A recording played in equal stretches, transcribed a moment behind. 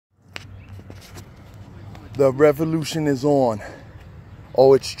The revolution is on.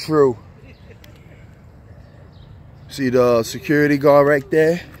 Oh, it's true. See the security guard right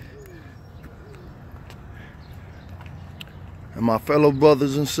there? And my fellow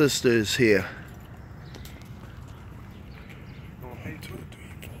brothers and sisters here.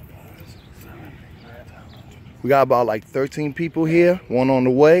 We got about like 13 people here, one on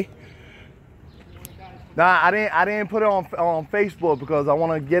the way. Nah, I didn't put it on Facebook because I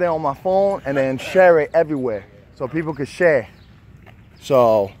want to get it on my phone and then share it everywhere so people can share.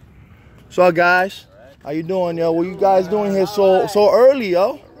 So guys, how you doing, yo? What you guys doing here so early,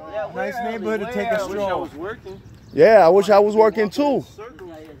 yo? Nice neighborhood to take a stroll. Yeah, I wish I was working too.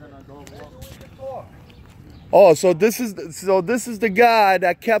 Oh, so this is the guy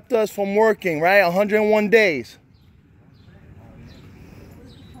that kept us from working, right? 101 days.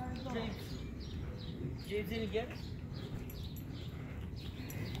 James didn't get it?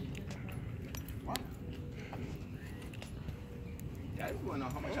 I just want to know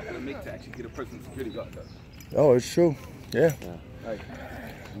how much I gotta make to actually get a personal security guard though. Oh, it's true. Yeah. I'd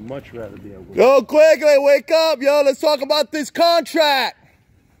much rather be at work. Yo, Quigley, wake up, yo. Let's talk about this contract.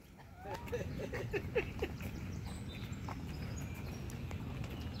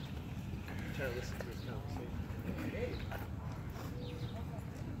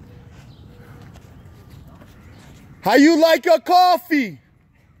 How you like your coffee?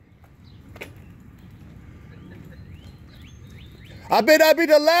 I bet that'll be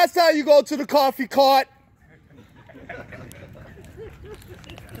the last time you go to the coffee cart.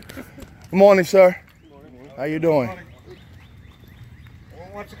 Good morning, sir. Good morning. How you doing?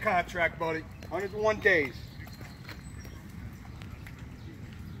 What's the contract, buddy? 101 days.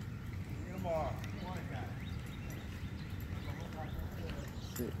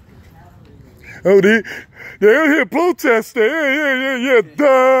 Oh, they're here protesting. Yeah,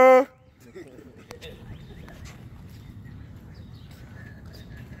 duh.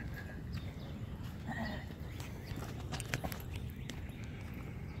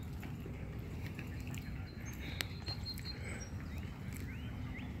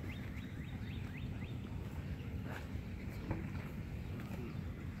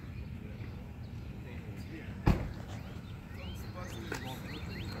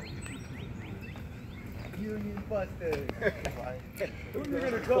 Union Busters. Who you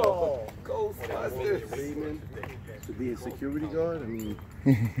gonna call? Ghostbusters. To be a security guard, I mean,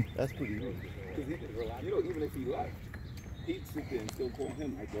 that's pretty good. You know, even if he left, he'd sit there and still call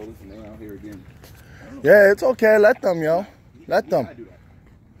him like, yo, listen, they're out here again. Yeah, it's okay. Let them, yo. Let them.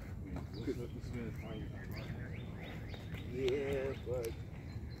 Yeah, but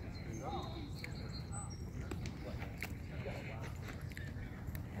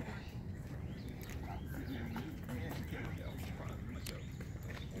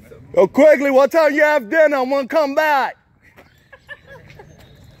Yo, Quigley, what time you have dinner? I'm gonna come back.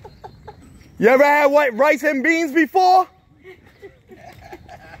 You ever had white rice and beans before?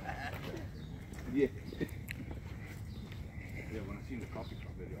 Yeah. Yeah, when I seen the coffee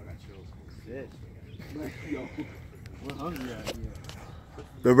cup video, I got chills. shit. Like, yo. We're hungry out here.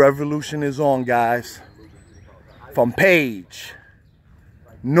 The revolution is on, guys. From Page,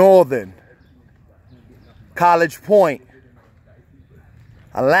 Northern, College Point,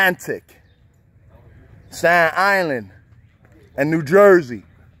 Atlantic, Staten Island, and New Jersey.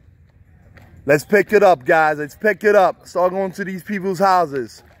 Let's pick it up, guys. Let's pick it up. Start going to these people's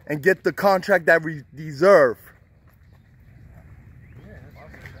houses and get the contract that we deserve.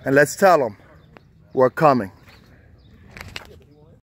 And let's tell them we're coming.